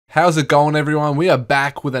How's it going, everyone? We are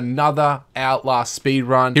back with another Outlast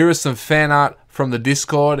speedrun. Here is some fan art from the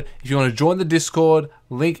Discord. If you want to join the Discord,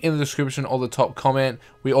 link in the description or the top comment.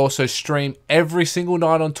 We also stream every single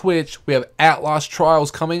night on Twitch. We have Outlast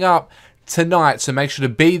trials coming up tonight, so make sure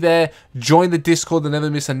to be there. Join the Discord to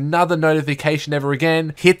never miss another notification ever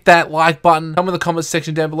again. Hit that like button. Come in the comment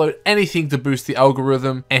section down below. Anything to boost the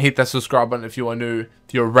algorithm. And hit that subscribe button if you are new.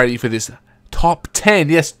 If you're ready for this top 10.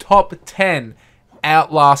 Yes, top 10.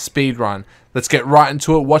 Outlast speedrun. Let's get right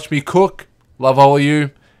into it. Watch me cook. Love all of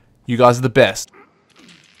you. You guys are the best.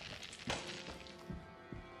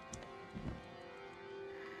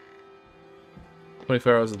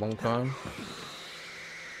 "24 hours is a long time."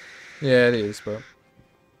 Yeah, it is, but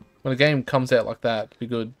when a game comes out like that, it'd be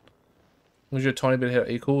good. As you're a tiny bit ahead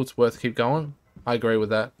of equal, it's worth to keep going. I agree with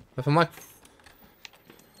that. If I'm like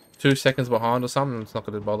 2 seconds behind or something, it's not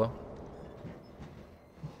going to bother.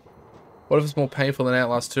 What if it's more painful than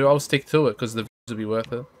Outlast 2? I'll stick to it because the views will be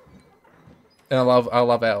worth it. And I love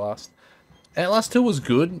Outlast. Outlast 2 was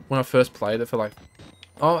good when I first played it for like...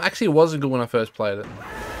 Oh, actually it wasn't good when I first played it.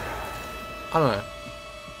 I don't know.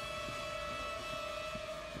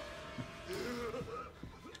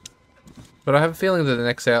 But I have a feeling that the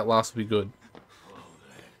next Outlast will be good.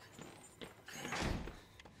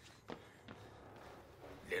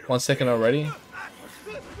 One second already?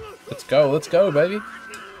 Let's go, baby.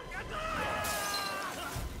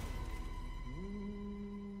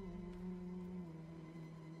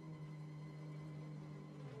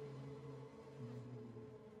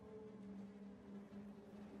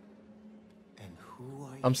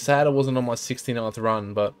 I'm sad I wasn't on my 69th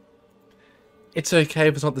run, but it's okay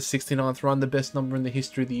if it's not the 69th run, the best number in the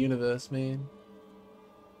history of the universe, man.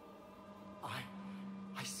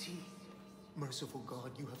 I see. Merciful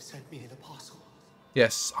God, you have sent me an apostle.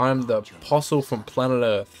 Yes, I'm the apostle from planet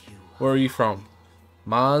Earth. Where are you from?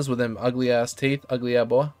 Mars with them ugly ass teeth, ugly ass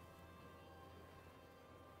boy?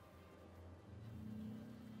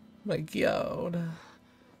 My God.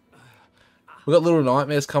 We got Little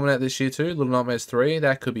Nightmares coming out this year too. Little Nightmares 3.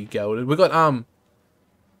 That could be goated. We got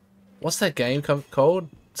what's that game called?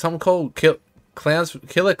 Something called Killer Clowns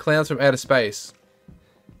from Outer Space.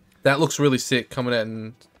 That looks really sick. Coming out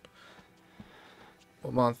in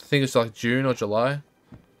what month? I think it's like June or July.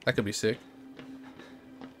 That could be sick.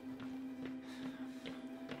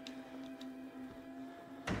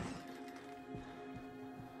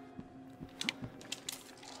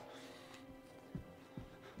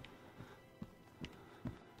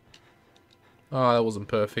 Oh, that wasn't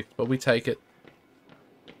perfect, but we take it.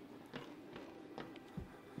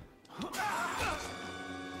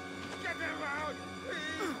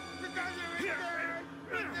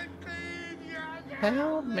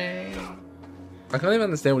 Help me. I can't even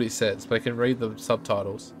understand what he says, but I can read the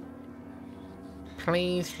subtitles.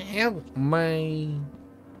 Please help me.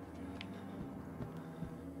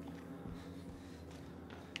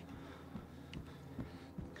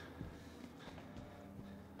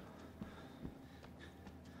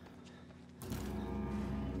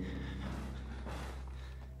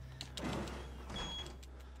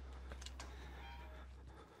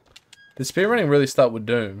 Did speedrunning really start with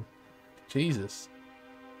Doom? Jesus.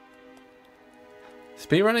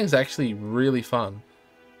 Speedrunning is actually really fun.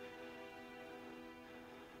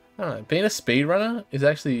 I don't know, being a speedrunner is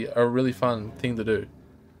actually a really fun thing to do.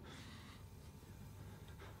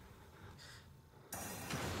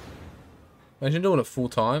 Imagine doing it full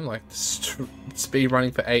time, like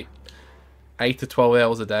speedrunning for 8 to 12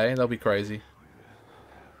 hours a day. That'll be crazy.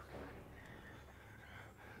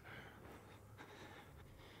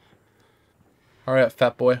 Hurry up,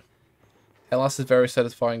 fat boy. Outlast is a very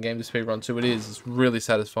satisfying game to speedrun too. It is. It's really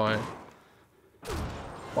satisfying.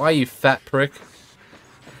 Why, you fat prick?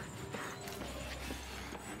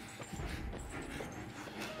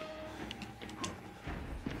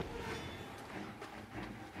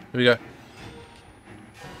 Here we go.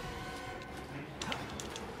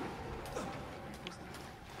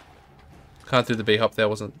 Can't do the B-hop there.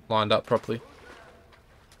 Wasn't lined up properly.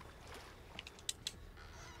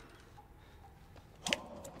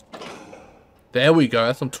 There we go,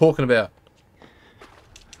 that's what I'm talking about.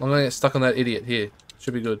 I'm gonna get stuck on that idiot here.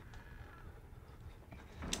 Should be good.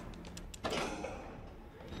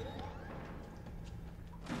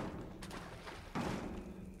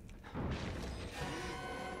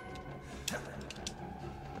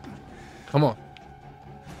 Come on.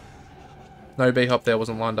 No B-hop there,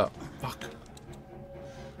 wasn't lined up. Fuck.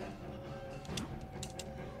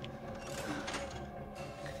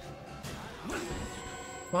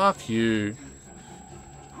 Fuck you.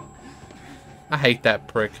 I hate that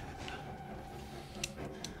prick.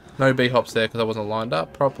 No B-hops there because I wasn't lined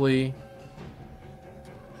up properly.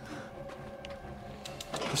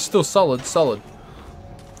 It's still solid, solid.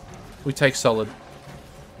 We take solid.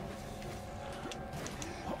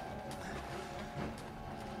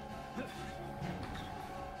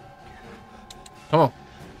 Come on.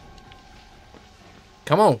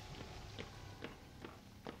 Come on.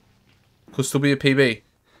 Could still be a PB.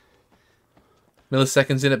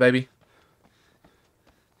 Milliseconds in it, baby.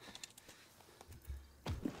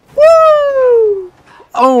 Woo!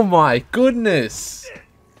 Oh my goodness.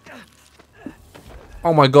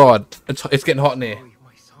 Oh my god. It's getting hot in here.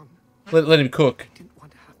 Let him cook.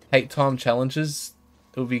 8-time challenges.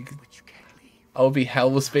 It would be... I would be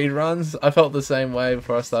hell with speed runs. I felt the same way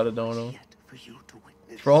before I started doing them.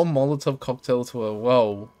 Throw a Molotov cocktail to a...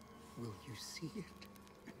 Whoa.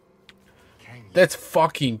 Let's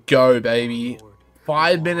fucking go, baby.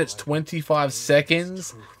 5 minutes, 25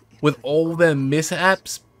 seconds with all them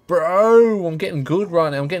mishaps. Bro, I'm getting good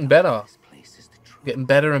right now. I'm getting better. Getting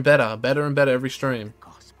better and better. Better and better every stream.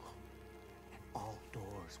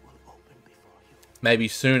 Maybe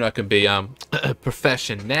soon I can be a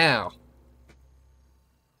profession now.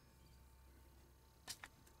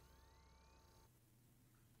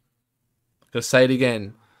 Gonna say it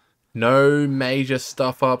again. No major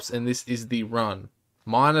stuff ups, and this is the run.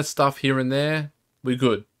 Minor stuff here and there, we're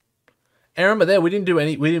good. And remember there, we didn't do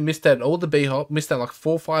any. We didn't miss that all the B hop. Missed out like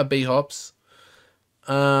 4 or 5 B hops.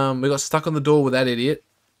 We got stuck on the door with that idiot.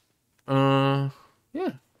 Yeah.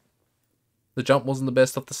 The jump wasn't the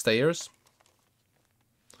best off the stairs.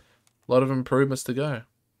 A lot of improvements to go.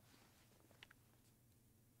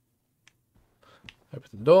 Open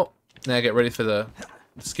the door. Now get ready for the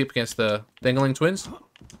skip against the Dangling twins.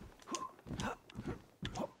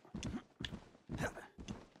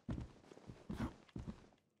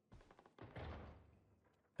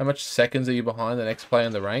 How much seconds are you behind the next player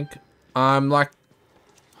in the rank? I'm like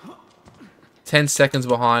 10 seconds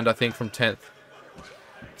behind, I think, from 10th.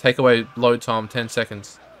 Take away load time, 10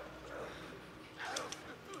 seconds.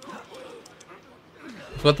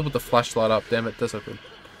 Forgot to put the flashlight up, damn it, that's not good.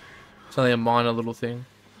 It's only a minor little thing.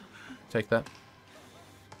 Take that.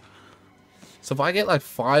 So if I get like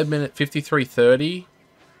 5 minute 53:30,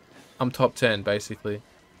 I'm top 10 basically.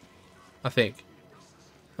 I think.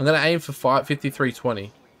 I'm gonna aim for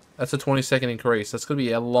 53:20. That's a 20-second increase. That's gonna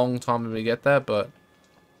be a long time when we get that, but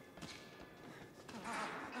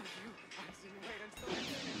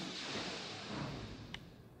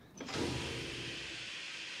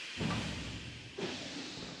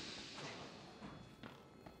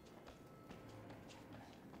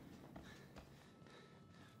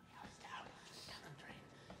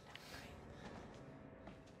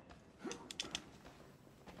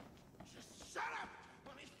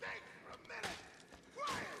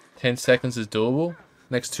 10 seconds is doable.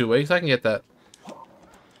 Next 2 weeks, I can get that.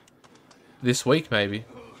 This week, maybe.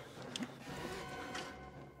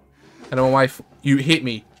 And I'm away. You hit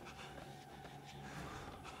me.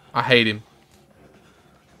 I hate him.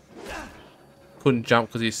 Couldn't jump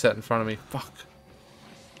because he sat in front of me. Fuck.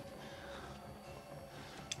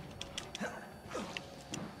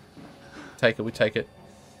 Take it, we take it.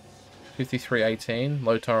 53:18,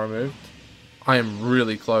 low tire removed. I am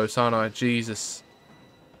really close, aren't I? Jesus.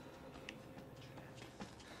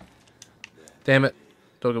 Damn it.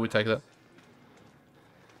 Doggo, we take that.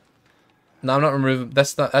 No, I'm not removing.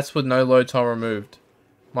 That's with no load time removed.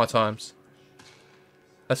 My times.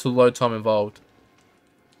 That's with load time involved.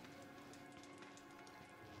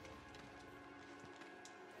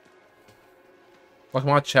 Like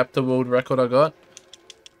my chapter world record I got.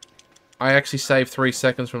 I actually saved 3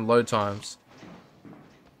 seconds from load times.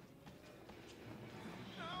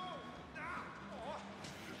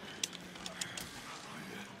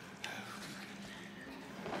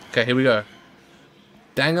 Okay, here we go.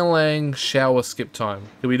 Dangalang shower skip time.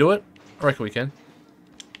 Can we do it? I reckon we can.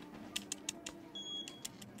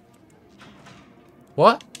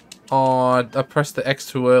 What? Oh, I pressed the X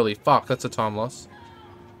too early. Fuck, that's a time loss.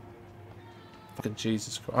 Fucking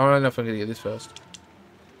Jesus Christ. I don't know if I'm gonna get this first.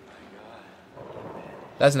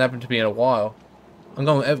 That hasn't happened to me in a while. I'm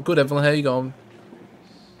going good, Evelyn. How you going?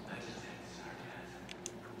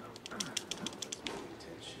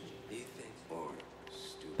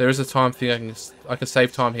 There is a time thing I can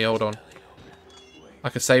save time here. Hold on. I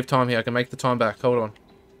can save time here. I can make the time back. Hold on.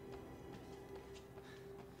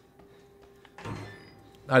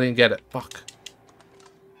 I didn't get it. Fuck.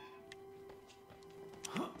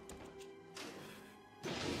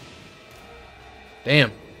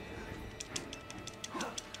 Damn.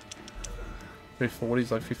 340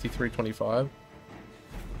 is like 53:25.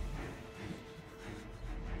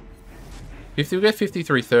 If we get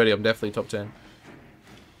 53.30, I'm definitely top 10.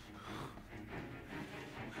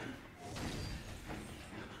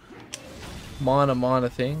 Minor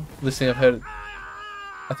thing. Listening,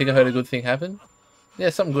 I think I heard a good thing happen.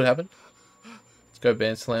 Yeah, something good happened. Let's go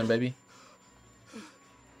band slam, baby.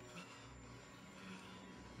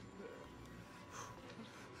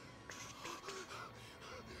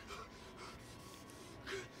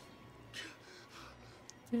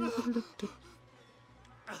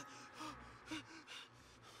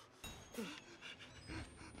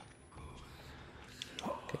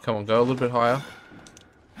 Okay, come on, go a little bit higher.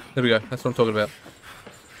 There we go. That's what I'm talking about.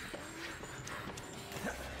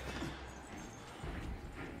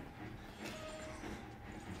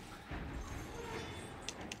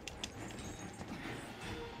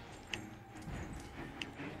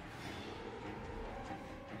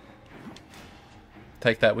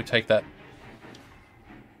 Take that. We take that.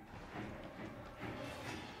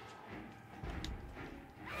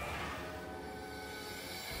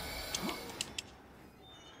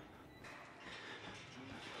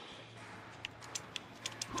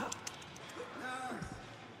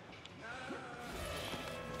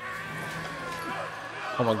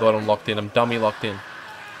 Oh my god, I'm locked in. I'm dummy locked in.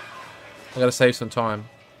 I gotta save some time.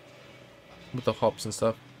 With the hops and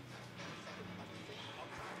stuff.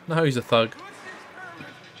 No, he's a thug.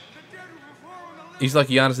 He's like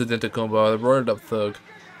Giannis Antetokounmpo, the roided up thug.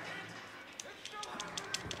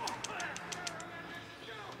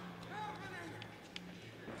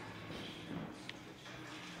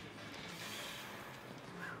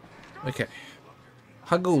 Okay.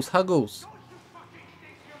 Huggles, Huggles.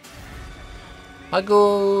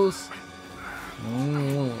 Huggles.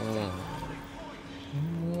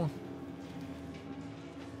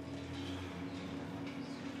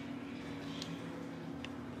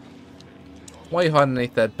 Why are you hiding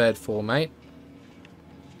underneath that bed for, mate?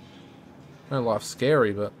 No, life's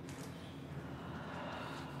scary, but...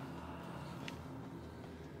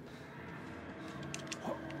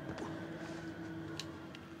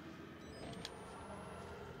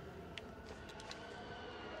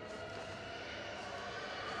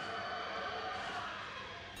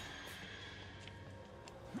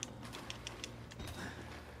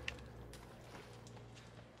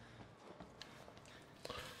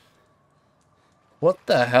 What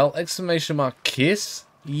the hell? Exclamation mark kiss?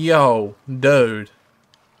 Yo, dude.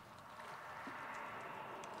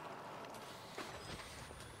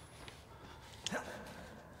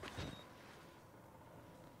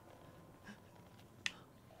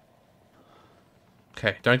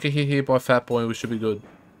 Okay, don't get hit here by Fat Boy. We should be good.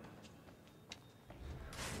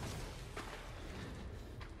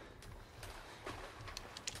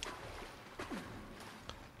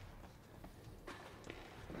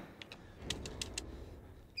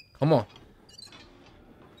 Come on.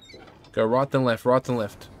 Go right then left, right then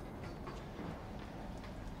left.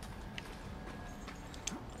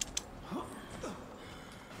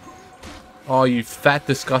 Oh, you fat,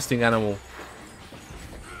 disgusting animal.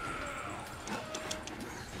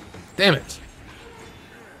 Damn it.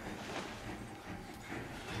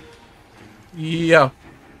 Yeah.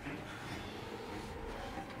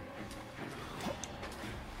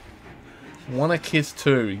 Wanna kiss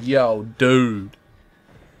too. Yo, dude.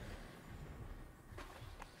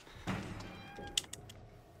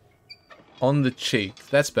 On the cheek.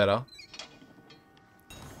 That's better.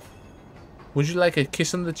 Would you like a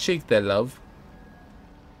kiss on the cheek there, love?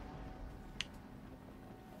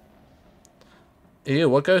 Ew,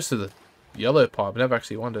 what goes to the yellow pipe? Never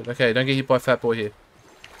actually wondered. Okay, don't get hit by Fat Boy here.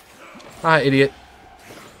 Ah, idiot.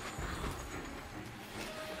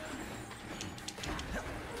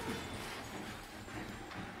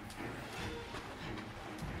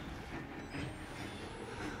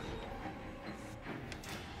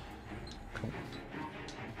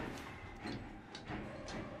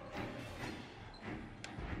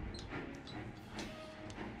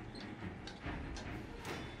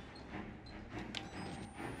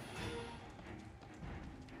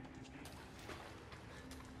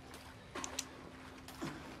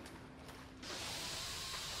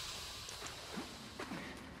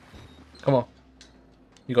 Come on.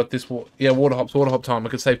 You got this. Yeah, water hops. Water hop time. I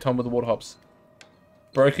could save time with the water hops.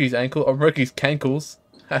 Broke his ankle. I broke his cankles.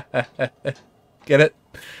 Get it?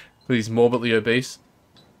 But he's morbidly obese.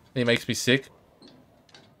 He makes me sick.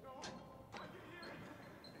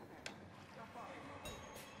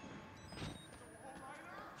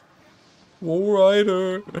 Wall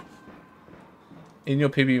Rider. In your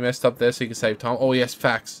PB, you messed up there so you can save time. Oh, yes,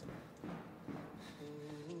 facts.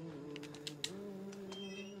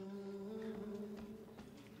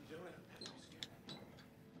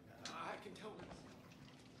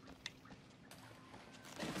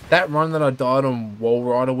 That run that I died on Wall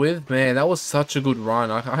Rider with, man, that was such a good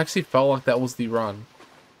run. I actually felt like that was the run.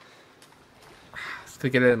 Just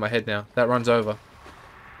gonna get it in my head now. That run's over.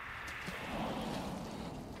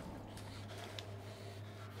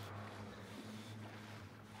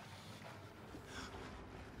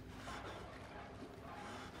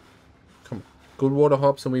 Come on. Good water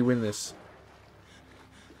hops and we win this.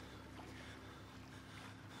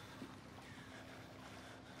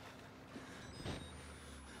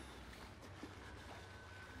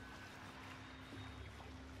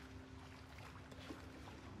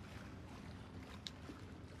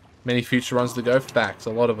 Many future runs to go. Facts,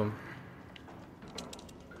 a lot of them.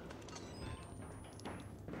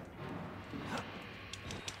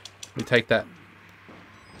 We take that.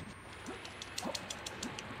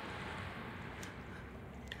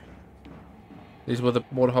 These are where the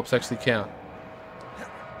water hops actually count.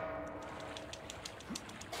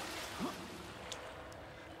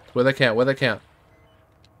 Where they count, where they count.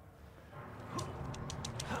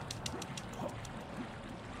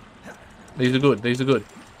 These are good, these are good.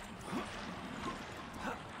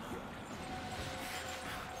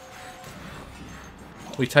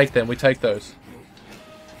 We take them, we take those.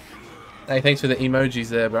 Hey, thanks for the emojis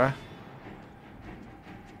there, bruh.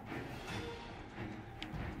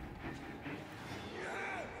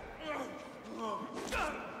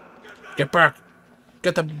 Get back!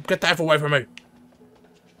 Get the F away from me!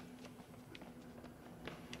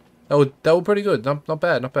 That was pretty good. Not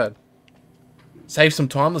bad, not bad. Save some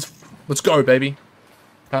time. Let's go, baby.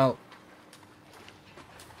 Can't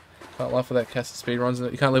laugh without Cassar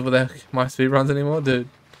speedruns. You can't live without my speedruns anymore, dude.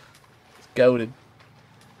 It's goated.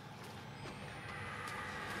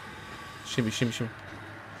 Shimmy, shimmy, shimmy.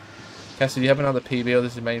 Cassar, do you have another PB or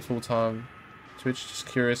this is main full-time Twitch? Just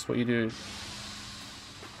curious what you do.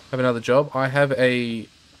 Have another job? I have a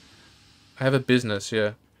business,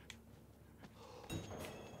 yeah.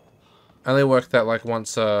 I only work that like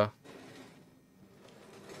once, I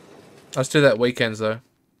just do that weekends though.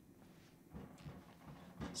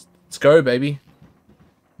 Let's go, baby.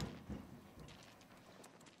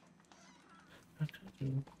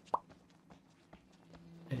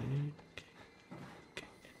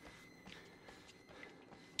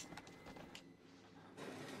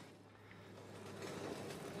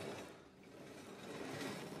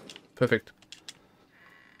 Perfect.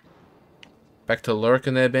 Back to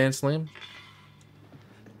lurking there, Band Slam.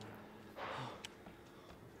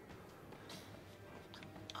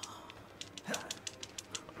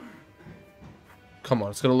 Come on,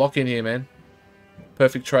 it's got to lock in here, man.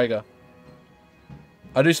 Perfect Traeger.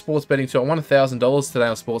 I do sports betting too. I won $1,000 today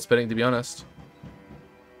on sports betting, to be honest.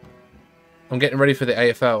 I'm getting ready for the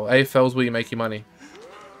AFL. AFL is where you make your money.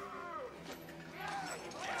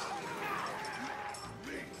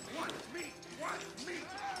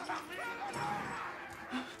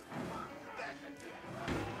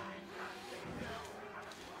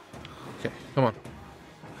 Okay, come on.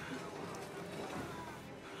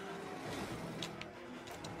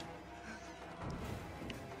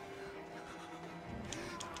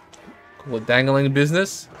 Call it dangling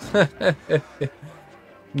business?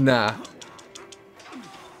 Nah.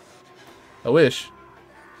 I wish.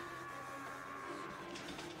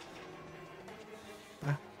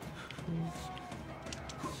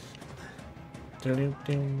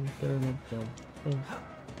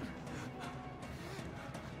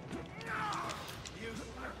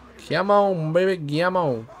 Come on, baby, come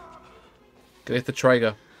on. Get the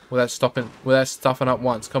Traeger without stuffing up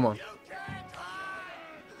once. Come on.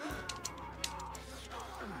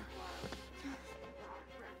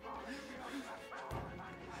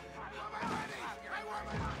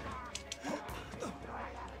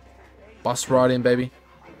 Bust right in, baby.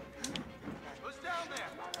 Who's down there?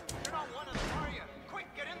 You're not one of them, are you? Quick,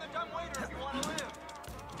 get in the dumb waiter if you want to live.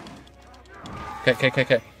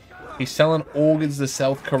 Okay. He's selling organs to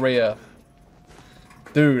South Korea.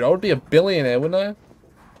 Dude, I would be a billionaire, wouldn't I?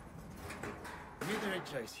 Neither a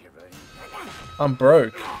choice here, buddy. I'm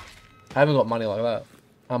broke. I haven't got money like that.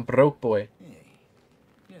 I'm broke, boy. Hey,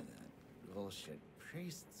 you're that bullshit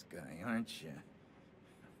priests guy, aren't you?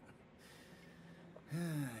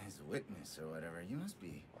 As a witness or whatever, you must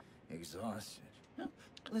be exhausted.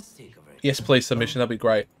 Let's take a break. Yes, please, submission. That'd be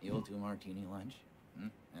great. You'll do martini lunch.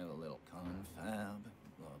 Have a little confab.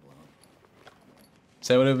 Blah blah.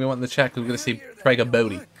 Say whatever you want in the chat, because we're gonna see Traeger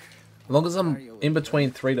Bodie. As long as I'm in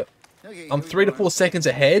between I'm 3 to 4 seconds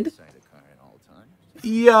ahead.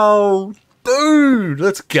 Yo, dude,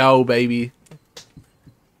 let's go, baby.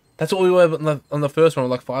 That's what we were on the first one.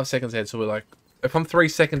 We're like 5 seconds ahead, so we're like, if I'm 3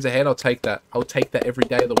 seconds ahead, I'll take that. I'll take that every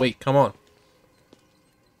day of the week. Come on.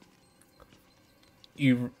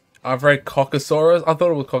 I've read Coccosaurus. I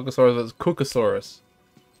thought it was Coccosaurus, but it was Cookosaurus.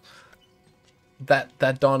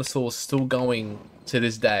 That dinosaur is still going to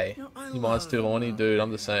this day. You might still horny, dude.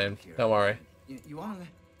 I'm the same. Don't worry. You want to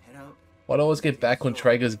head out? Why do I always get back when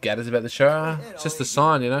Traeger's gathers about the show? It's just a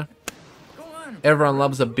sign, you know? Go on. Everyone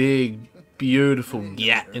loves a big, beautiful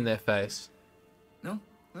gat in their face. No?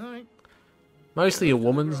 Alright. Mostly a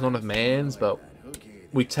woman's, not a man's, but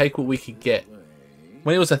we take what we could get.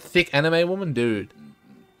 When it was a thick anime woman, dude.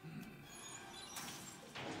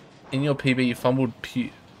 In your PB, you fumbled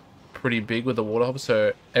pretty big with the water hopper,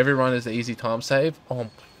 so every run is an easy time save. Oh,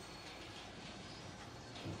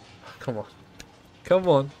 come on, come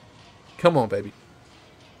on, come on, baby.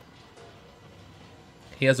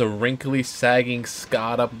 He has a wrinkly, sagging,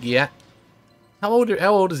 scarred up gat. How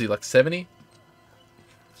old is he? Like 70?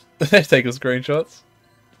 They're taking screenshots.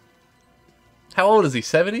 How old is he?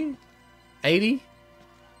 70? 80?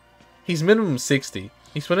 He's minimum 60.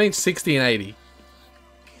 He's between 60 and 80.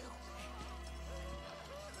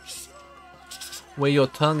 Where your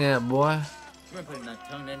tongue at, boy? You weren't putting that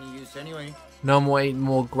tongue to any use anyway. No more eating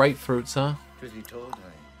more grapefruits, huh? Truth be told, I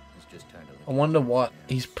was just tired of I wonder what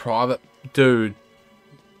he's private. Dude.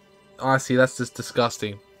 I see, that's just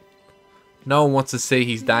disgusting. No one wants to see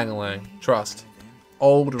his dangalang. Trust.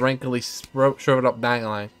 Old, wrinkly, shriveled up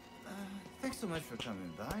dangalang. Thanks so much for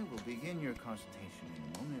coming by. We'll begin your consultation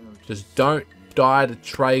in a moment. Just don't die to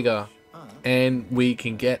Traeger, and we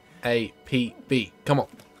can get a PB. Come on.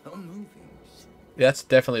 Yeah, that's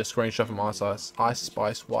definitely a screenshot from Ice Ice. Ice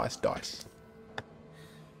Spice Weiss Dice.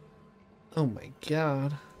 Oh my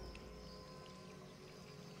god.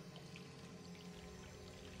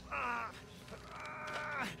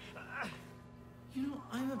 You know,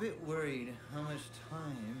 I'm a bit worried how much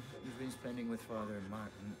time you've been spending with Father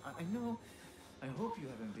Martin. I hope you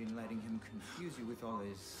haven't been letting him confuse you with all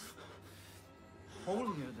his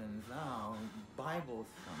holier-than-thou Bible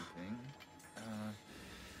thumping.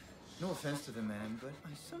 No offense to the man, but I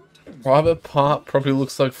sometimes... Private part probably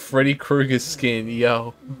looks like Freddy Krueger's skin,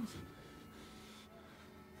 yo.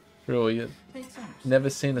 Really? Never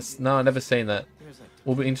seen this. No, I never seen that.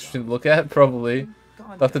 Will be interesting to look at, probably.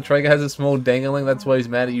 Dr. Traeger has a small dangling, that's why he's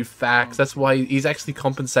mad at you, facts. That's why he's actually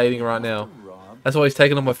compensating right now. That's why he's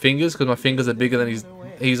taking on my fingers, because my fingers are bigger than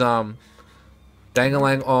he's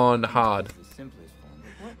dangling on hard.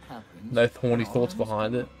 No horny thoughts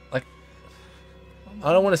behind it. Like,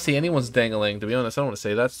 I don't want to see anyone's dangling, to be honest. I don't want to see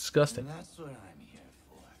that. That's disgusting. That's what I'm here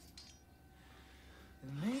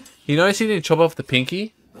for. You notice he didn't chop off the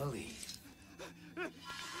pinky?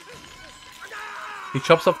 He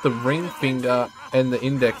chops off the ring finger and the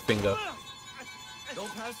index finger. Don't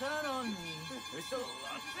pass that on me. There's so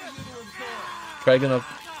Traeger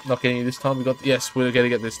not getting it this time. Yes, we're gonna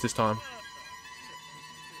get this time.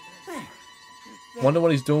 Wonder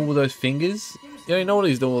what he's doing with those fingers. Yeah, you know what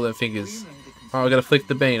he's doing with those fingers. Alright, we gotta flick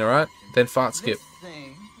the bean, alright? Then fart skip.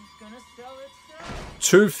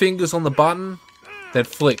 2 fingers on the button, then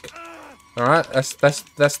flick. Alright, that's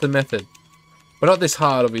the method. But not this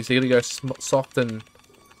hard, obviously. You gotta go soft and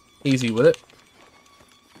easy with it.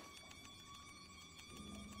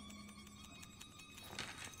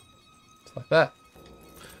 Just like that.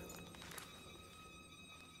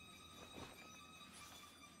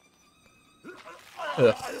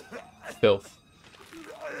 Ugh. Filth.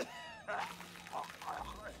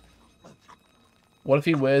 What if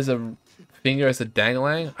he wears a finger as a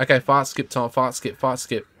dangling? Okay, fart skip time. Fart skip, fart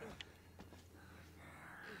skip.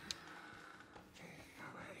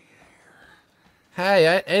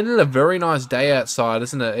 Hey, it ended a very nice day outside,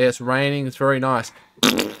 isn't it? Yeah, it's raining. It's very nice.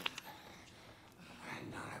 Okay.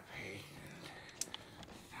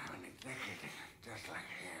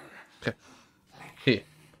 Here.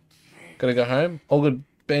 Gotta go home. All good.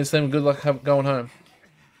 Ben Slim, good luck going home.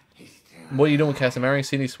 What are you doing, Cass? Marrying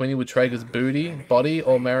Sydney Sweeney with Traeger's body,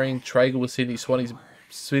 or marrying Traeger with Sydney Sweeney's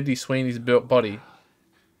body?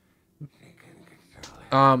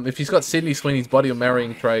 If he's got Sydney Sweeney's body, or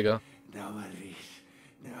marrying Traeger.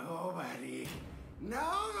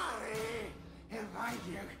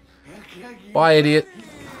 Bye, idiot.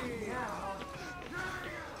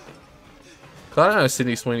 I don't know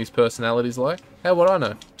Sydney Sweeney's personality's like. How would I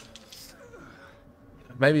know?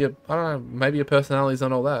 Maybe I don't know. Maybe your personality's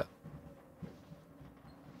not all that.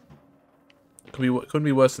 Couldn't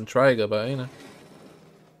be worse than Traeger, but you know.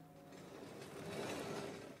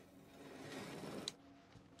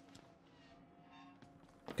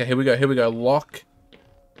 Okay, here we go. Here we go. Lock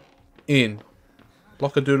in.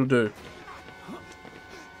 Lock a doodle doo.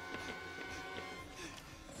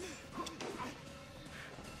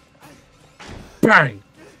 Bang!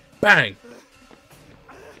 Bang!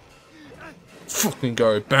 Fucking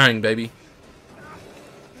go. Bang, baby.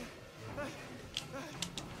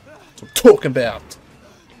 That's what I'm talking about.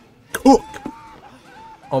 Cook.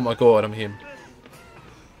 Oh my god, I'm him.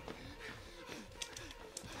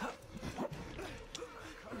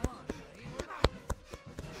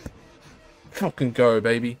 Fucking go,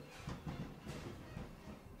 baby.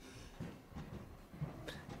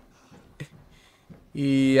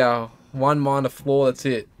 Yeah, one minor flaw, that's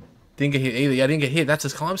it. Didn't get hit either. Yeah, I didn't get hit. That's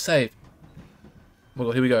his climb save. Oh my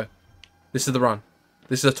god, here we go. This is the run.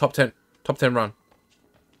 This is a top 10 run.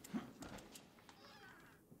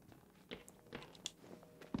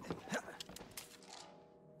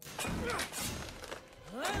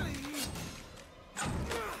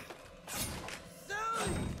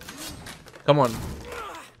 Come on.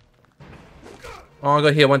 Oh, I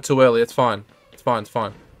got here. Went too early. It's fine. It's fine. It's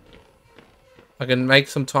fine. I can make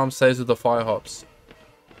some time saves with the fire hops.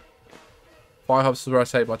 Fire hops is where I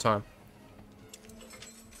save my time.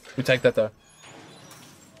 We take that though.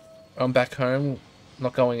 I'm back home.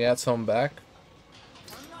 Not going out, so I'm back.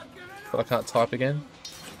 But I can't type again.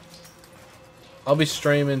 I'll be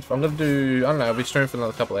streaming. I'm gonna do. I don't know. I'll be streaming for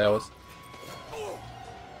another couple of hours.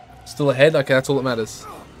 Still ahead. Okay, that's all that matters.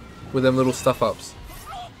 With them little stuff ups.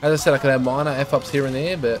 As I said, I can have minor F ups here and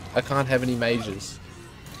there, but I can't have any majors.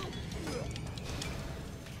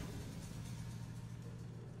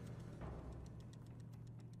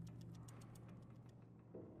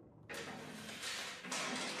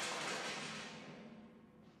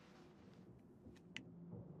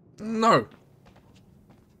 No.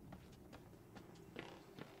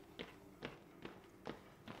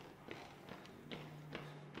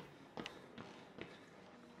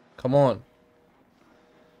 Come on.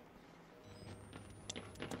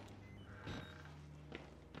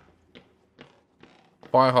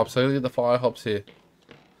 Fire hops. So look at the fire hops here.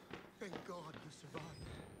 Thank God you survived.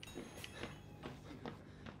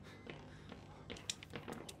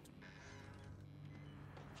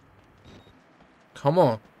 Come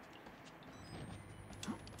on.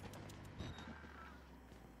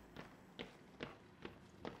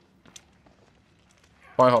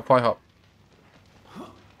 Fire hop, fire hop.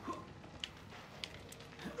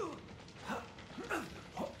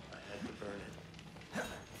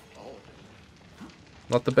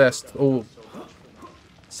 Not the best. Oh,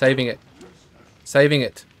 saving it. Saving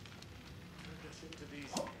it.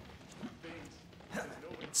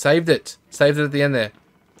 Saved it. Saved it at the end there.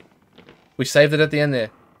 We saved it at the end there.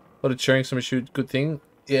 A lot of cheering, some shoot. Good thing.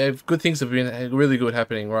 Yeah, good things have been really good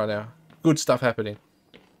happening right now. Good stuff happening.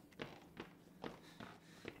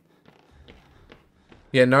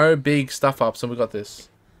 Yeah, no big stuff ups, and we got this.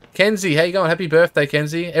 Kenzie, how you going? Happy birthday,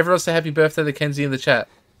 Kenzie. Everyone say happy birthday to Kenzie in the chat.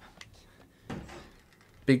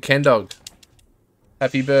 Big Ken Dog.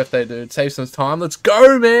 Happy birthday, dude. Save some time. Let's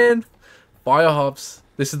go, man. Fire hops.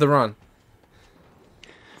 This is the run.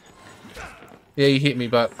 Yeah, you hit me,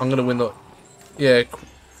 but I'm going to win the... Yeah,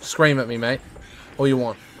 scream at me, mate. All you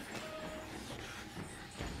want.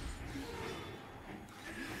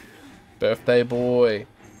 Birthday boy.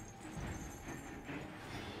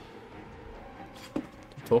 What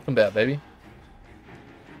you talking about, baby?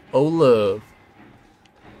 Oh, love.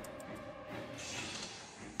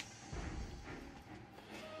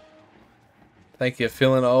 Thank you.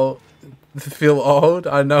 Feeling old? Feel old?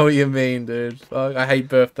 I know what you mean, dude. Fuck, I hate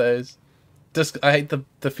birthdays. I hate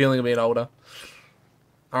the feeling of being older.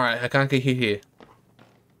 Alright, I can't get hit here.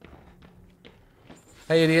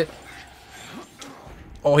 Hey, idiot.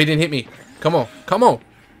 Oh, he didn't hit me. Come on. Come on.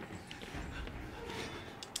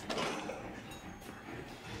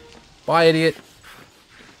 Bye, idiot.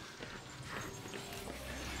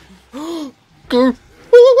 Go.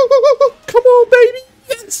 Come on, baby.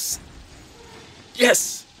 Yes.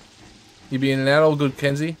 Yes. You be in and out all good,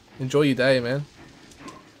 Kenzie. Enjoy your day, man.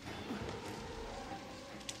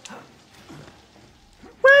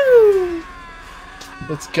 Woo!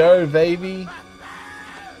 Let's go, baby.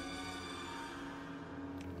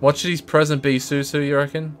 What should his present be, Susu, you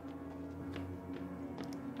reckon?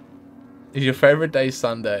 Is your favorite day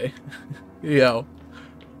Sunday? Yo.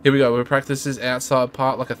 Here we go. We practice this outside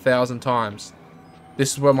part like 1,000 times.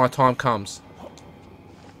 This is where my time comes.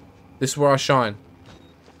 This is where I shine.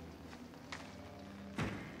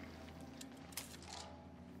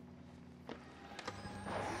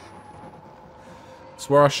 This is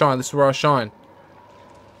where I shine. This is where I shine.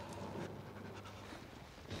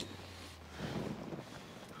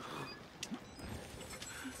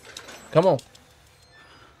 Come on.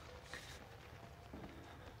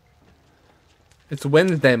 It's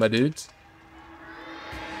Wednesday, my dudes.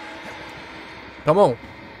 Come on.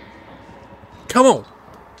 Come on.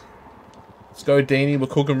 Let's go, Deanie. We're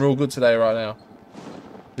cooking real good today right now.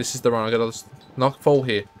 This is the run. I gotta not fall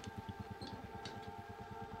here.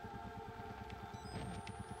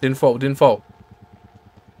 Didn't fall. Didn't fall.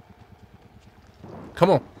 Come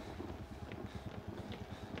on.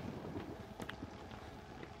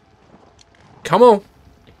 Come on.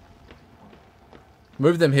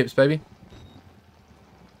 Move them hips, baby.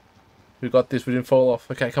 We got this. We didn't fall off.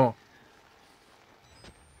 Okay, come on.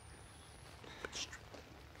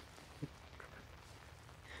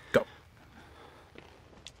 Go.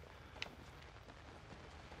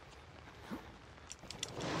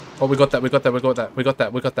 Oh, we got that. We got that. We got that. We got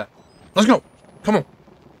that. We got that. Let's go. Come on.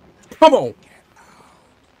 Come on.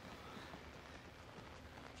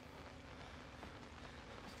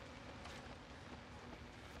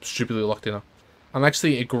 Stupidly locked in. I'm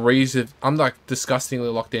actually agrees with. I'm like disgustingly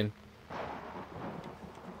locked in.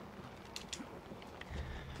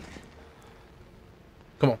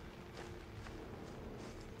 Come on.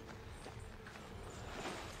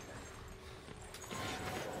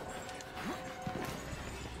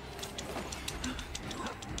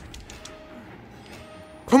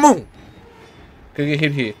 Come on. Gonna get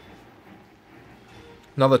hit here.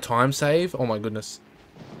 Another time save. Oh my goodness.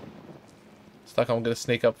 It's like I'm gonna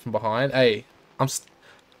sneak up from behind. Hey,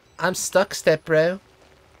 I'm stuck, step bro.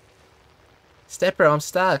 Step bro, I'm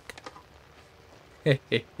stuck.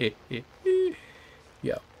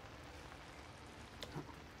 Yo.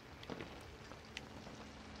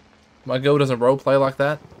 My girl doesn't roleplay like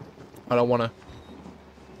that. I don't wanna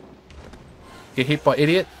get hit by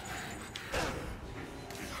idiot.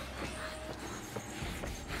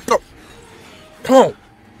 Go. Come on.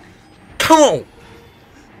 Come on.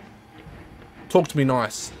 Talk to me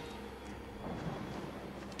nice.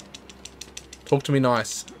 Talk to me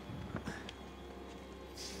nice.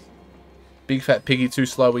 Big fat piggy too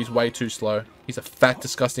slow. He's way too slow. He's a fat,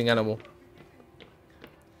 disgusting animal.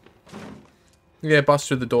 Yeah, bust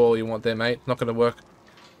through the door all you want there, mate. Not gonna work.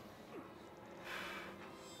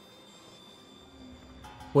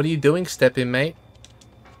 What are you doing? Step in, mate.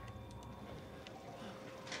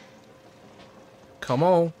 Come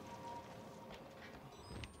on.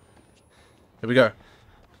 Here we go.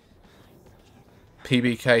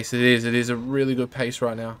 PB case. It is. It is a really good pace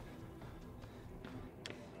right now.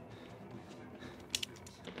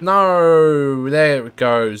 No. There it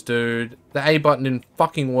goes, dude. The A button didn't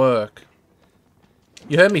fucking work.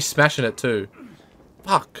 You heard me smashing it too.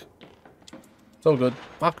 Fuck. It's all good.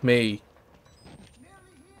 Fuck me.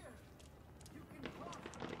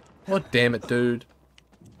 God damn it, dude.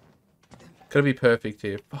 Gotta be perfect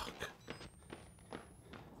here. Fuck.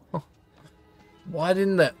 Oh. Why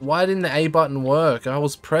didn't the A button work? I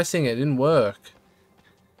was pressing it, didn't work.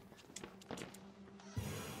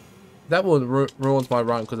 That will ruins my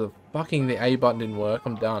run because of fucking the A button didn't work.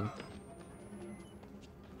 I'm done.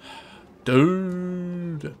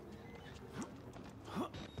 Dude.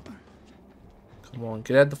 Come on,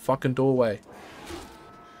 get out the fucking doorway.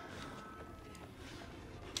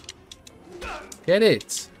 Get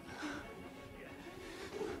it.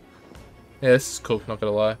 Yeah, this is cooked, not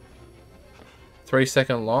gonna lie.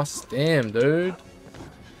 3-second loss? Damn, dude.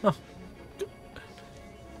 Huh.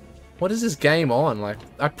 What is this game on? Like,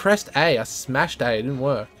 I pressed A, I smashed A, it didn't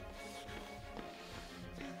work.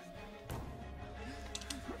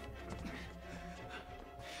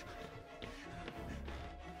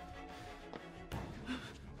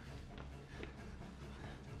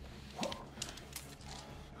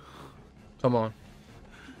 Come on.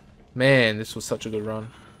 Man, this was such a good run.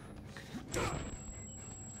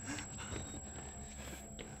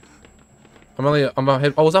 I'm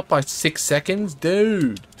ahead. I was up by 6 seconds,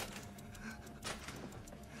 dude.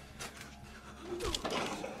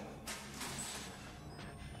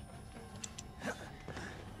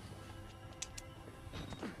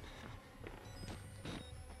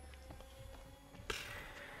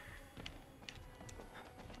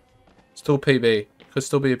 Still PB. Could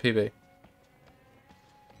still be a PB.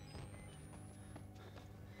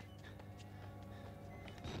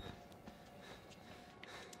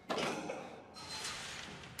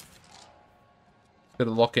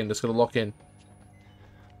 Gotta lock in, just gotta lock in.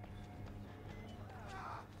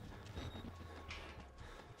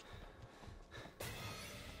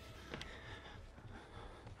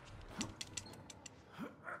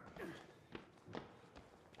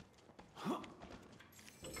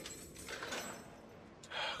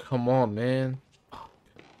 Come on, man.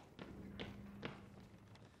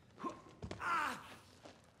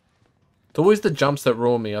 It's always the jumps that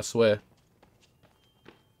ruin me, I swear.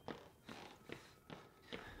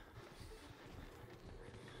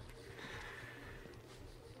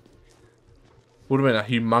 Would have been a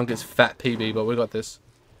humongous fat PB, but we got this.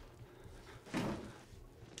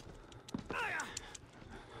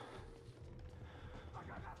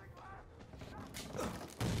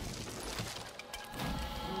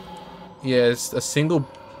 Yeah, it's a single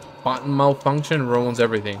button malfunction ruins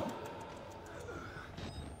everything.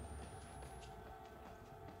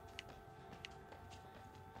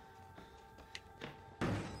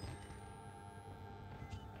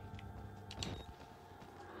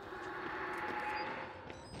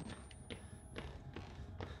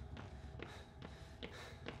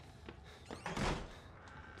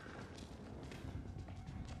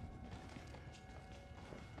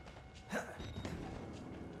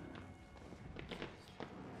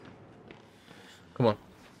 Come on.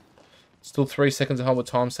 Still 3 seconds to hold with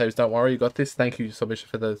time saves. Don't worry, you got this. Thank you, Subisha,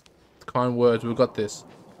 for the kind words. We've got this.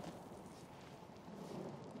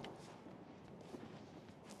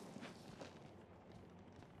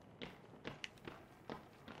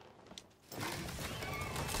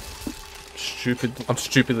 I'm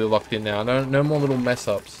stupidly locked in now. No more little mess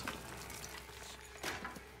ups.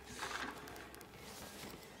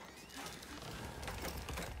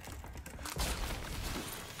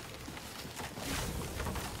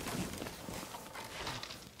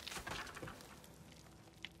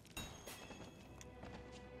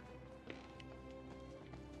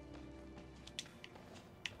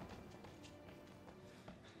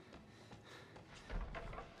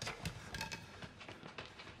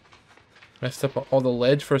 Messed up on the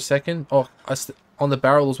ledge for a second. Oh, on the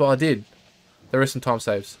barrel as well. I did. There is some time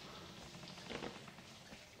saves.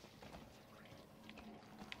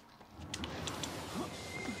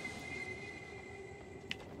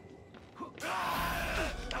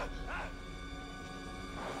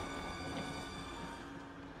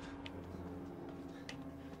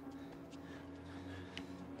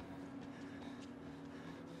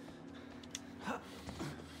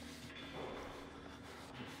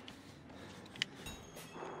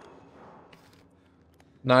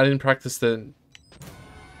 No, I didn't practice the...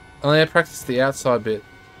 I practiced the outside bit.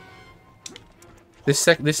 This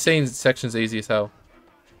section's easy as hell.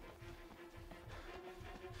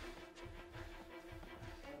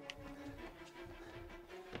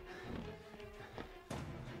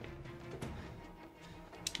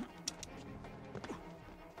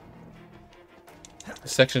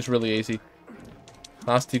 This section's really easy.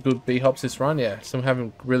 Nasty good B-hops this run? Yeah, so I'm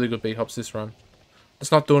having really good B-hops this run.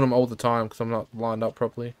 Just not doing them all the time because I'm not lined up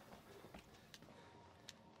properly.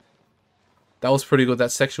 That was pretty good.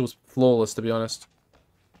 That section was flawless, to be honest.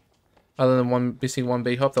 Other than missing one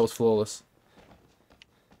B-hop, that was flawless.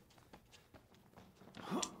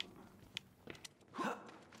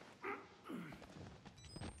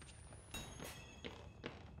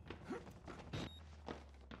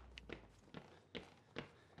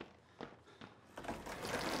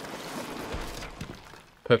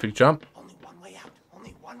 Perfect jump. Only one way out.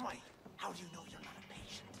 Only one way. How do you know you're not a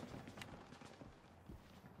patient?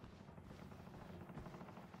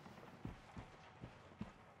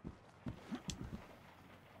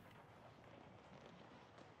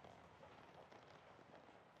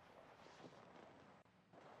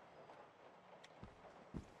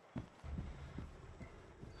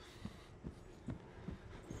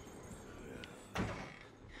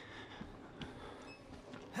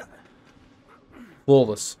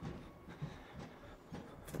 Flawless.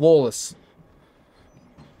 Flawless.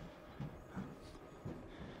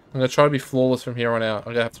 I'm going to try to be flawless from here on out.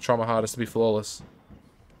 I'm going to have to try my hardest to be flawless.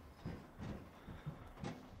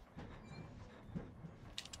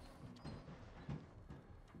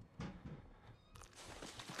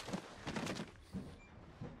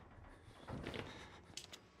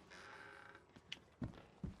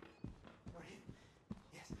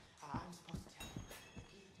 Yes, I'm supposed to tell you. The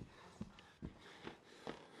key to the house.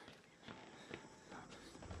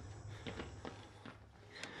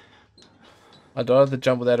 I died at the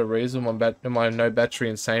jump without a reason. My no battery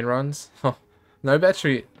insane runs. No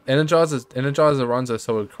battery Energizer runs are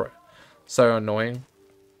so annoying.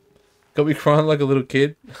 Got me crying like a little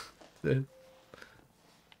kid.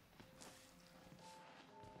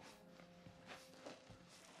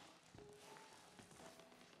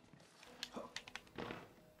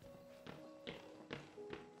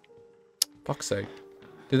 Fuck's sake.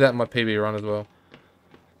 Did that in my PB run as well.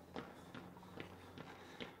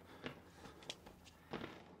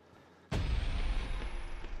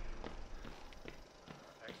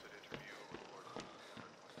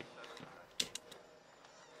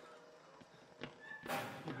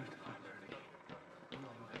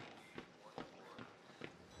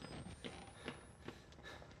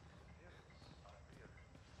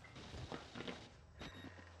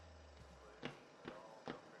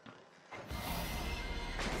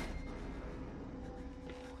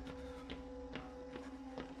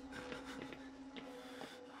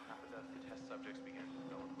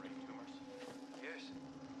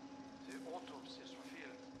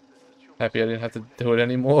 Happy I didn't have to do it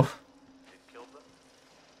anymore. It killed them?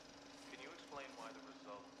 Can you explain why the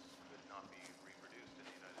results could not be reproduced in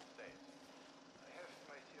the United States? I have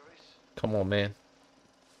my theories. Come on, man.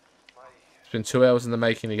 My It's been 2 hours in the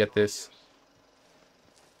making to get this.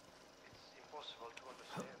 It's impossible to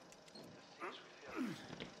understand the things we feel.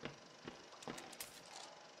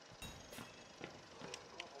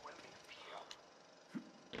 Overwhelming fear.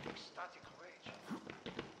 Ecstatic rage.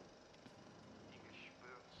 English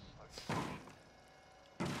burns like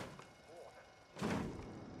more than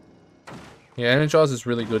Yeah, Energize is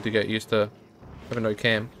really good to get used to having no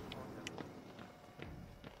cam.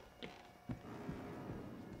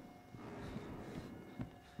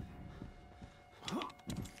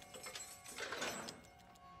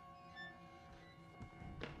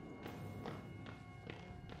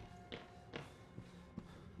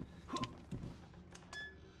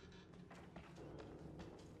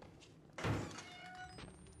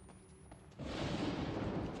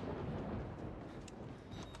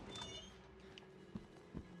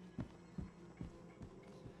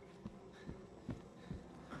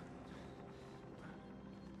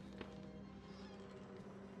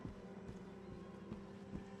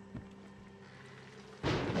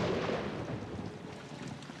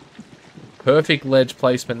 Perfect ledge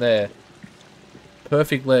placement there.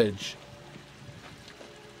 Perfect ledge.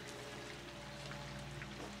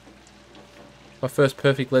 My first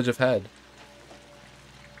perfect ledge I've had.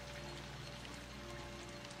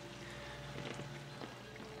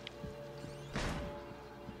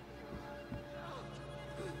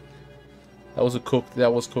 That was a cook.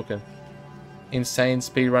 That was cooking. Insane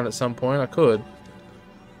speed run at some point. I could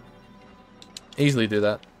easily do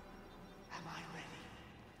that. Am I ready?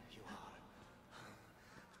 You are.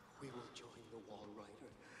 We will join the Wall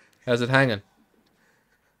Rider. How's it hanging?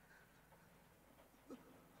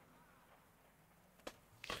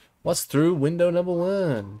 What's through window number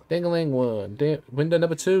 1? Ding-a-ling 1. Window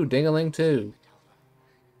number 2. Ding-a-ling 2.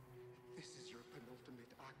 This is your penultimate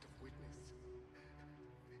act of witness.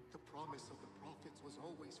 The promise of the prophets was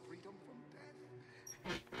always freedom from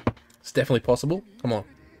death. It's definitely possible. Come on.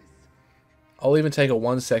 I'll even take a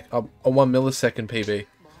 1 millisecond PB. My resurrection.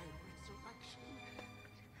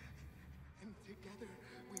 And together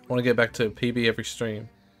we I want to get back to PB every stream.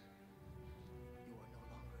 You are no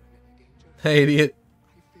longer in any danger. Hey, idiot.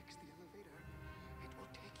 I fixed the elevator. It will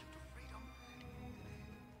take you to freedom.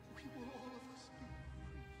 We will all of us be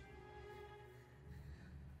free.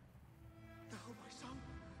 Now, my son.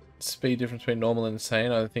 Speed difference between normal and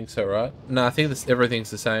insane? I don't think so, right? No, I think this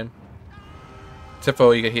everything's the same. Except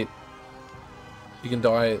for you get hit. You can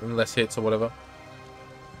die in less hits or whatever.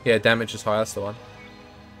 Yeah, damage is high, that's the one.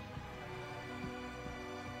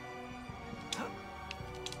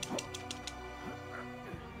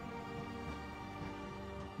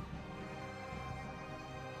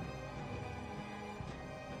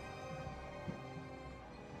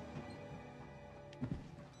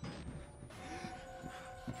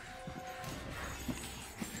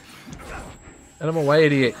 Get him away,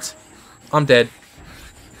 idiot. I'm dead.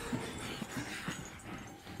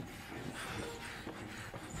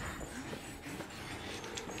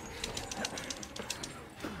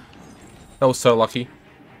 That was so lucky.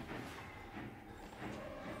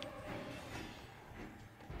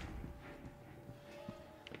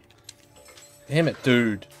 Damn it,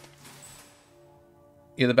 dude.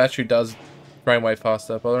 Yeah, the battery does drain way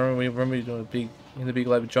faster, but I remember you doing a big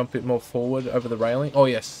lab, jump a bit more forward over the railing. Oh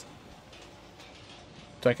yes.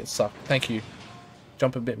 Don't get sucked. Thank you.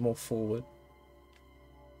 Jump a bit more forward.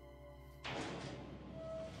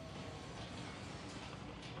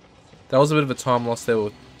 That was a bit of a time loss there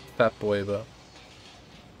with Fat Boy, but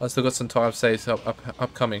I still got some time saves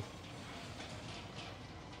upcoming.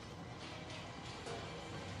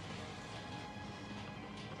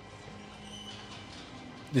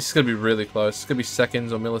 This is going to be really close. It's going to be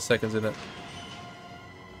seconds or milliseconds in it.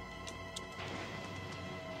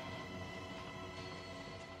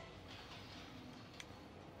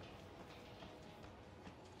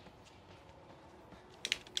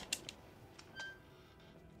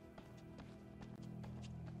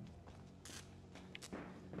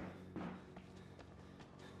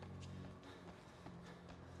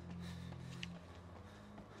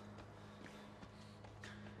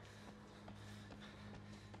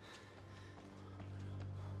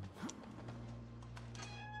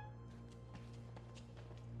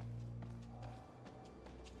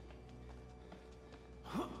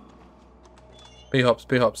 B-hops,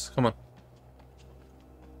 B-hops, come on.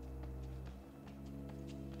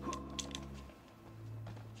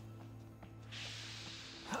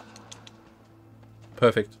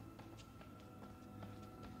 Perfect.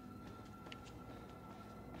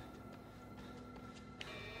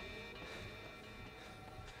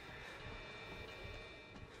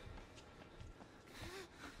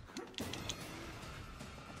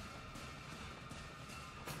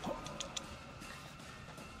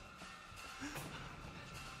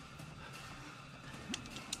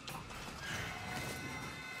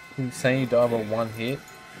 Insane dive on 1 hit.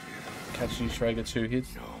 Catch you Schrager 2 hits.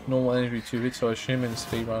 Normal energy 2 hits, so I assume in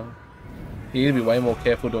speedrun. You need to be way more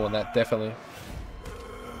careful doing that, definitely.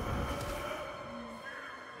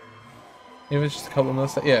 If it's just a couple of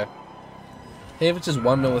milliseconds, yeah. If it's just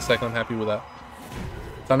 1 millisecond, I'm happy with that.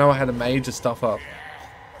 I know I had a major stuff up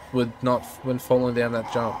with not when falling down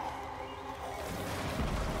that jump.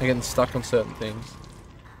 And getting stuck on certain things.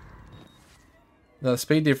 No, the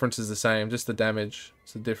speed difference is the same, just the damage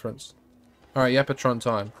is the difference. Alright, Yapatron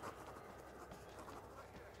time.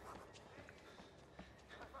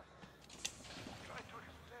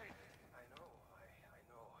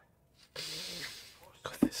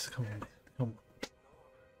 Got this, come on, come on.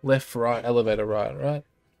 Left, right, elevator, right, right?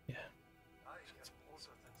 Yeah. I am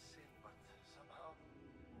older than sin, but somehow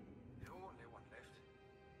the only one left.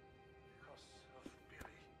 Because of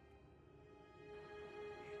Billy. He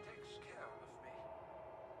takes care of me.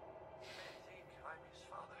 He may think I'm his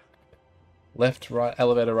father. Left, right,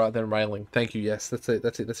 elevator, right, then railing. Thank you, yes, that's it,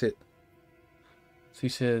 that's it, that's it. So you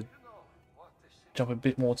said You know what they say? jump a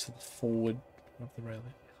bit more to the forward of the railing.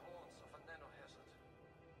 It warns of a nanohazard.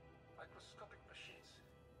 Microscopic machines.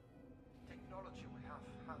 Technology we have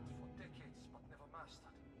had for decades but never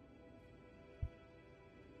mastered.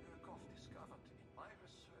 Yurkov discovered in my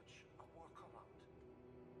research a workaround.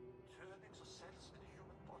 Turning the cells in the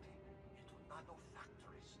human body into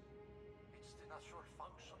nanofactories. It's the natural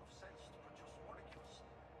function of cells to produce molecules,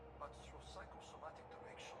 but through psychosomatic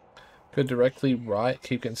direction. Go directly right,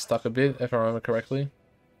 keep getting stuck a bit, if I remember correctly.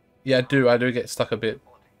 Yeah, I do get stuck a bit.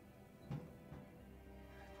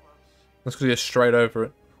 Let's go straight over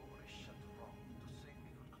it. Foolish and wrong to think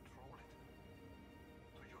we could control it.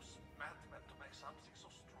 To use madmen to make something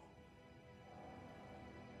so strong.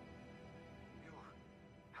 You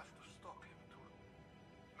have to stop him to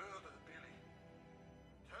murder Billy.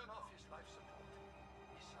 Turn off his life support,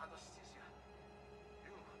 his anesthesia.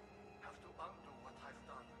 You have to undo what I've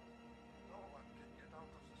done. No one can get out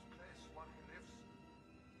of this place while he lives.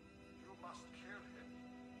 You must kill him.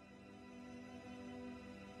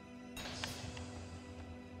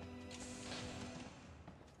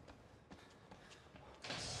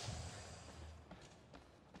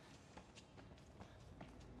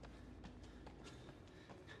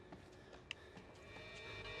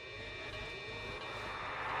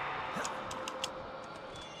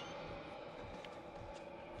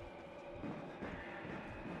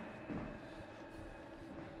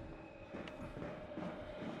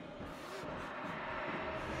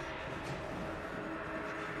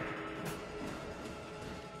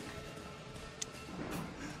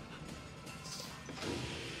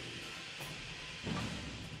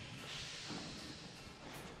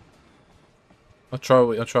 I'll try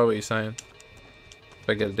what you're saying. If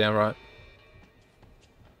I get it down right.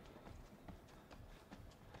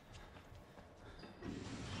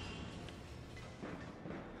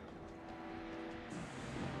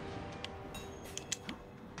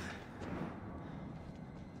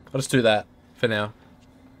 I'll just do that for now.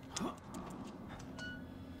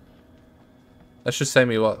 That should save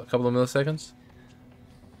me what, a couple of milliseconds?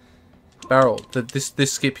 Barrel,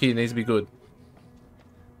 this skip here needs to be good.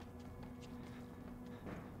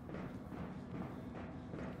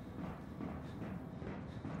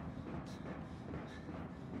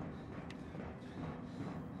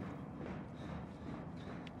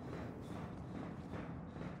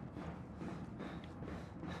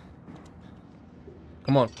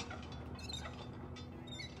 Come on.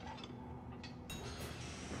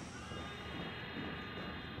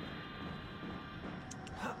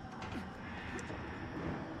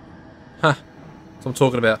 Huh. That's what I'm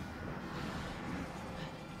talking about.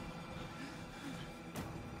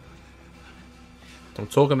 That's what I'm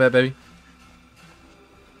talking about, baby.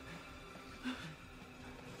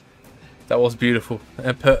 That was beautiful.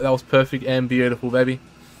 And that was perfect and beautiful, baby.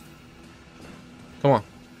 Come on.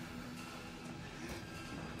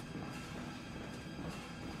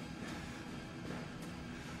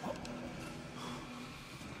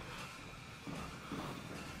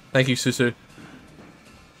 Thank you, Susu.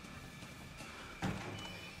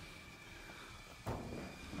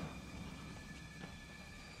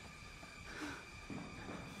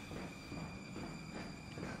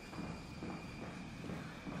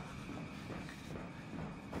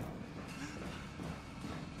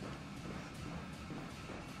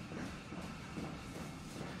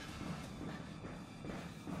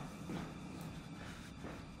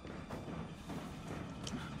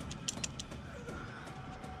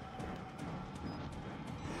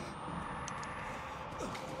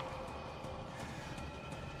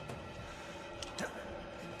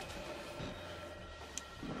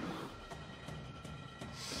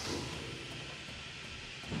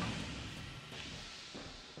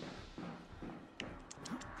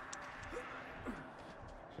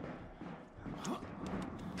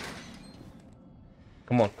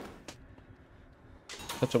 Come on.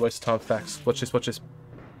 Such a waste of time. Facts. Watch this. Watch this.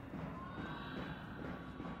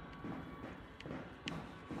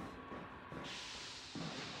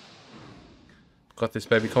 Got this,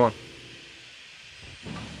 baby. Come on.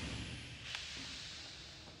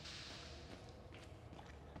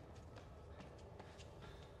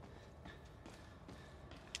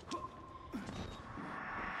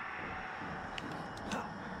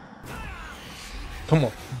 Come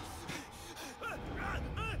on.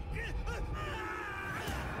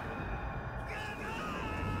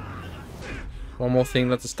 One more thing,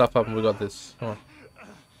 let the stuff up and we got this. Come on.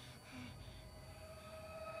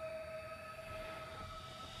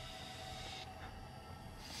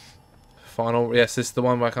 Final, yes, this is the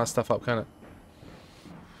one where I can't stuff up, can it?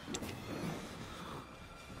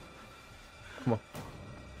 Come on.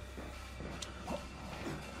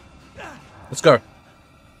 Let's go.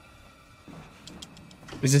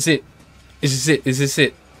 Is this it? Is this it? Is this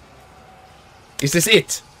it? Is this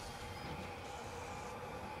it?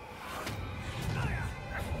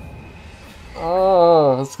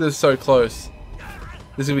 Oh, this is so close.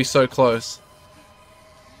 This is gonna be so close.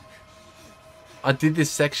 I did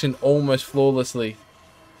this section almost flawlessly.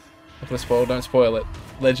 Not gonna spoil, don't spoil it.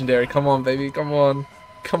 Legendary, come on baby, come on.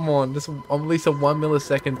 Come on, just at least a 1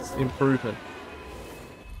 millisecond improvement.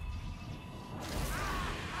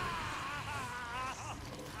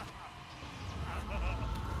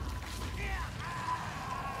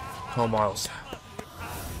 Come on, Miles.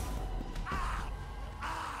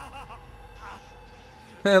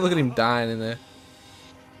 Man, look at him dying in there.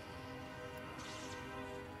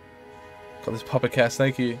 Got this Papa Cass,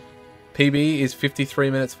 thank you. PB is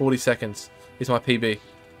 53 minutes 40 seconds. Is my PB.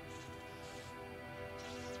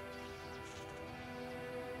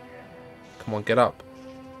 Come on, get up.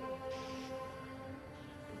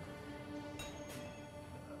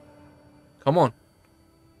 Come on.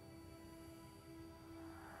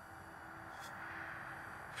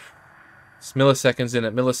 It's milliseconds in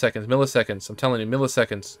it. Milliseconds. Milliseconds. I'm telling you,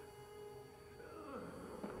 milliseconds.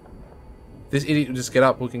 This idiot will just get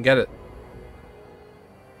up. We can get it.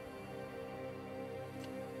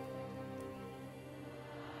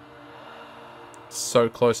 It's so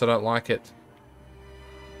close. I don't like it.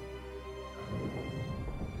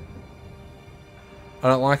 I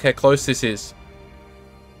don't like how close this is.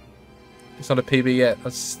 It's not a PB yet.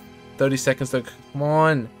 That's 30 seconds though. Come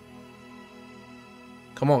on.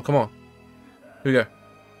 Come on, come on. Here we go.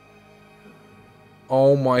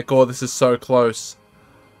 Oh my god, this is so close.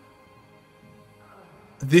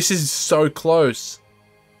 This is so close.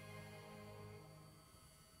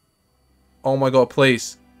 Oh my god,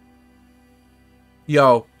 please.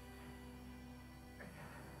 Yo.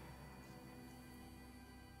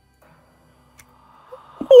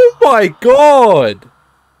 Oh my god.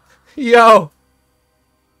 Yo.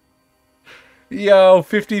 Yo,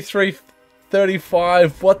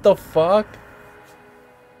 53:35. What the fuck?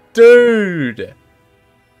 Dude.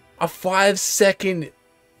 A 5-second.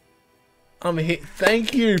 I'm hit.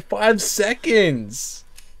 Thank you. 5 seconds.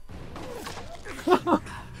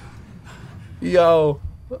 Yo.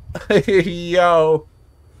 Yo.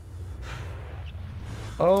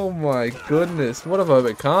 Oh my goodness. What have I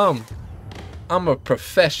become? I'm a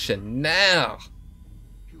professional.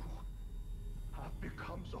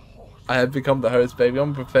 I have become the host, baby.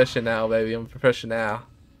 I'm a professional, baby. I'm a professional.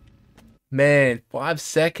 Man,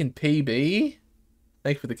 5-second PB?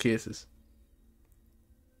 Thank you for the kisses.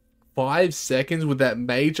 5 seconds with that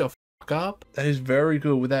major fuck up? That is very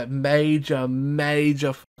good with that major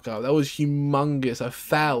fuck up. That was humongous. I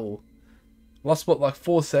fell. Lost what, like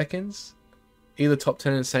 4 seconds? Either top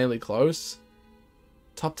 10 insanely close.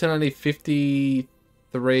 Top 10 I need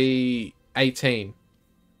 53:18.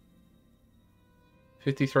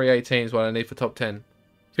 53:18 is what I need for top 10.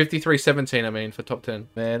 53:17 I mean for top 10.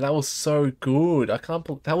 Man, that was so good. I can't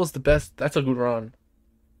believe that was the best. That's a good run.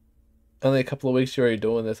 Only a couple of weeks you're already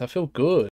doing this. I feel good.